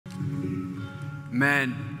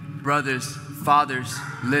Men, brothers, fathers,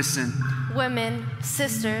 listen. Women,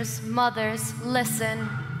 sisters, mothers, listen.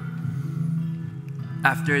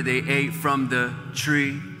 After they ate from the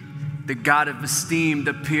tree, the God of esteem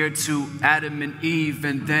appeared to Adam and Eve.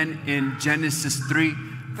 And then in Genesis 3,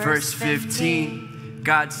 verse 15,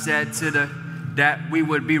 God said that we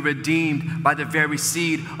would be redeemed by the very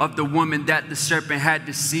seed of the woman that the serpent had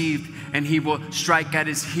deceived. And he will strike at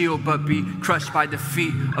his heel, but be crushed by the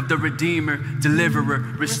feet of the Redeemer, Deliverer,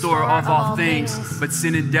 Restorer of all things. But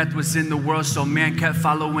sin and death was in the world, so man kept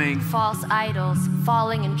following false idols,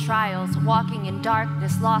 falling in trials, walking in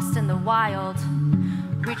darkness, lost in the wild.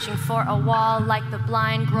 Reaching for a wall like the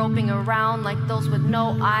blind, groping around like those with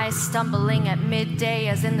no eyes, stumbling at midday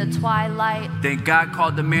as in the twilight. Then God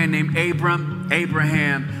called the man named Abraham,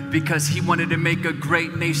 because he wanted to make a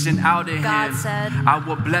great nation out of him. God said, I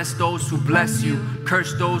will bless those who bless you,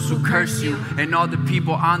 curse those who curse you, and all the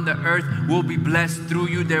people on the earth will be blessed through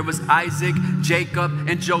you. There was Isaac, Jacob,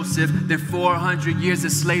 and Joseph, then 400 years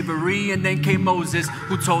of slavery, and then came Moses,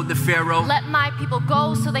 who told the Pharaoh, let my people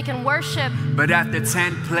go so they can worship. But after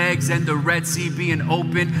 10 plagues and the Red Sea being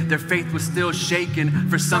open, their faith was still shaken,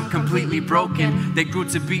 for some completely broken. They grew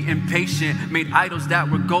to be impatient, made idols that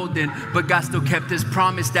were golden, but God still kept his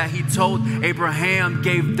promise that he told Abraham,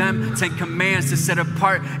 gave them 10 commands to set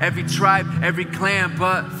apart every tribe, every clan.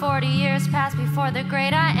 But 40 years passed before the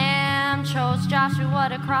great I Am chose Joshua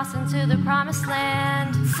to cross into the promised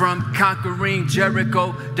land. From conquering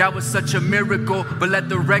Jericho, that was such a miracle, but let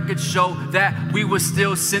the record show that we were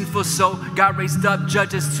still sinful. So God raised up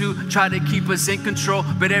judges to try to keep us in control,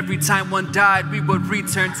 but every time one died, we would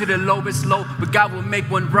return to the lowest low. But God will make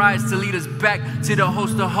one rise to lead us back to the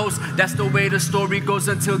host of hosts. That's the way the story goes,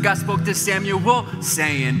 until God spoke to Samuel,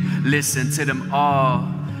 saying, listen to them all.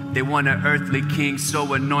 They want an earthly king,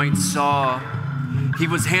 so anoint Saul. He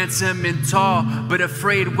was handsome and tall, but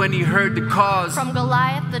afraid when he heard the cause from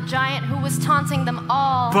Goliath, the giant who was taunting them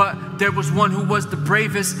all. But there was one who was the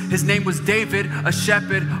bravest. His name was David, a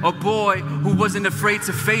shepherd, a boy who wasn't afraid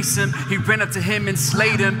to face him. He ran up to him and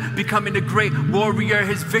slayed him, becoming a great warrior.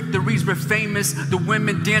 His victories were famous. The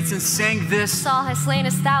women danced and sang this. Saul has slain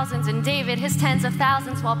his thousands and David his tens of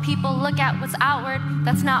thousands. While people look at what's outward,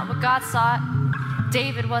 that's not what God sought.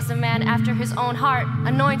 David was a man after his own heart,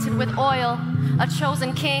 anointed with oil, a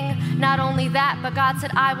chosen king. Not only that, but God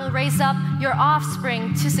said, I will raise up your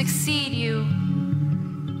offspring to succeed you,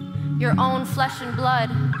 your own flesh and blood.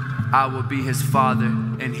 I will be his father,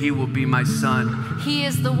 and he will be my son. He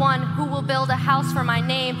is the one who will build a house for my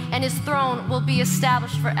name, and his throne will be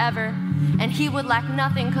established forever. And he would lack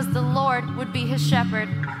nothing, because the Lord would be his shepherd.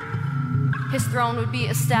 His throne would be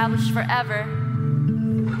established forever.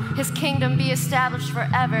 His kingdom be established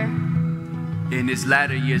forever. In his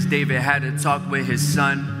latter years, David had a talk with his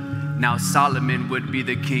son. Now Solomon would be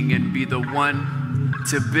the king and be the one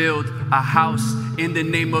to build a house in the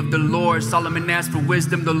name of the Lord. Solomon asked for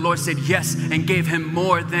wisdom. The Lord said yes and gave him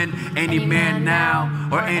more than any man now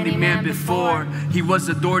or any man before. He was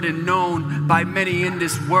adored and known by many in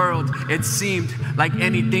this world. It seemed like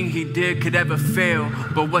anything he did could ever fail,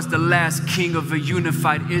 but was the last king of a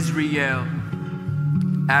unified Israel.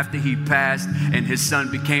 After he passed and his son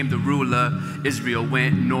became the ruler, Israel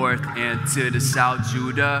went north and to the south,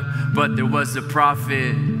 Judah. But there was a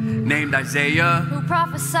prophet named Isaiah who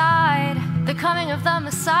prophesied the coming of the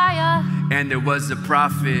Messiah. And there was a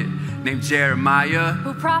prophet named Jeremiah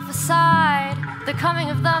who prophesied the coming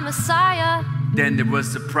of the Messiah. Then there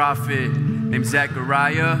was a prophet named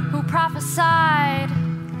Zechariah who prophesied.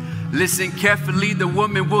 Listen carefully, the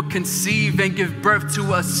woman will conceive and give birth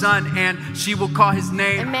to a son, and she will call his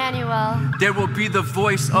name Emmanuel. There will be the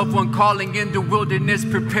voice of one calling in the wilderness,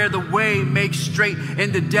 prepare the way, make straight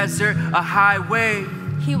in the desert a highway.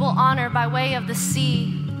 He will honor by way of the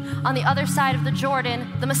sea, on the other side of the Jordan,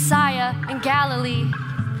 the Messiah in Galilee.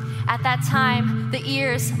 At that time, the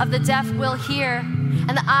ears of the deaf will hear,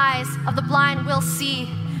 and the eyes of the blind will see.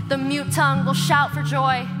 The mute tongue will shout for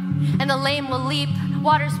joy, and the lame will leap.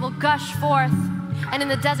 Waters will gush forth, and in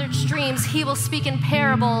the desert streams he will speak in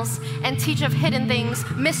parables and teach of hidden things.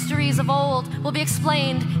 Mysteries of old will be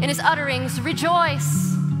explained in his utterings.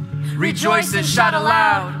 Rejoice! Rejoice and shout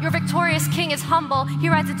aloud! Your victorious king is humble. He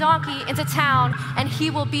rides a donkey into town, and he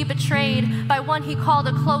will be betrayed by one he called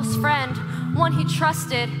a close friend, one he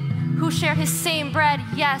trusted, who shared his same bread.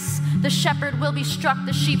 Yes, the shepherd will be struck,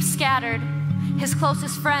 the sheep scattered. His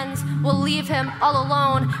closest friends will leave him all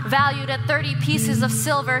alone, valued at 30 pieces of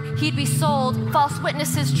silver. He'd be sold. False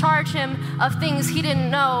witnesses charge him of things he didn't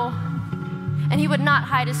know. And he would not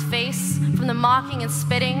hide his face from the mocking and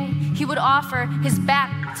spitting. He would offer his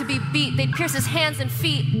back to be beat. They'd pierce his hands and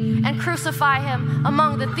feet and crucify him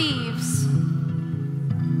among the thieves.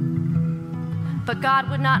 But God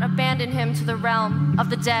would not abandon him to the realm of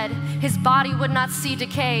the dead. His body would not see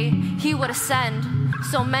decay. He would ascend.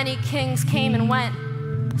 So many kings came and went.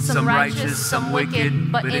 Some righteous, some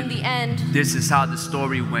wicked, but in the end, this is how the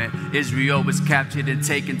story went. Israel was captured and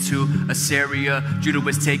taken to Assyria. Judah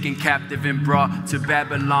was taken captive and brought to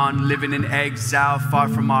Babylon, living in exile far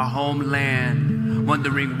from our homeland,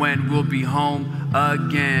 wondering when we'll be home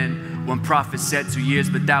again. One prophet said 2 years,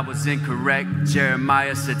 but that was incorrect.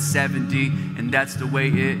 Jeremiah said 70, and that's the way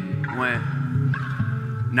it went.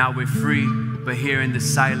 Now we're free, but here in the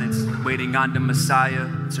silence, waiting on the Messiah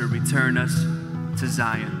to return us to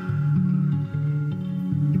Zion.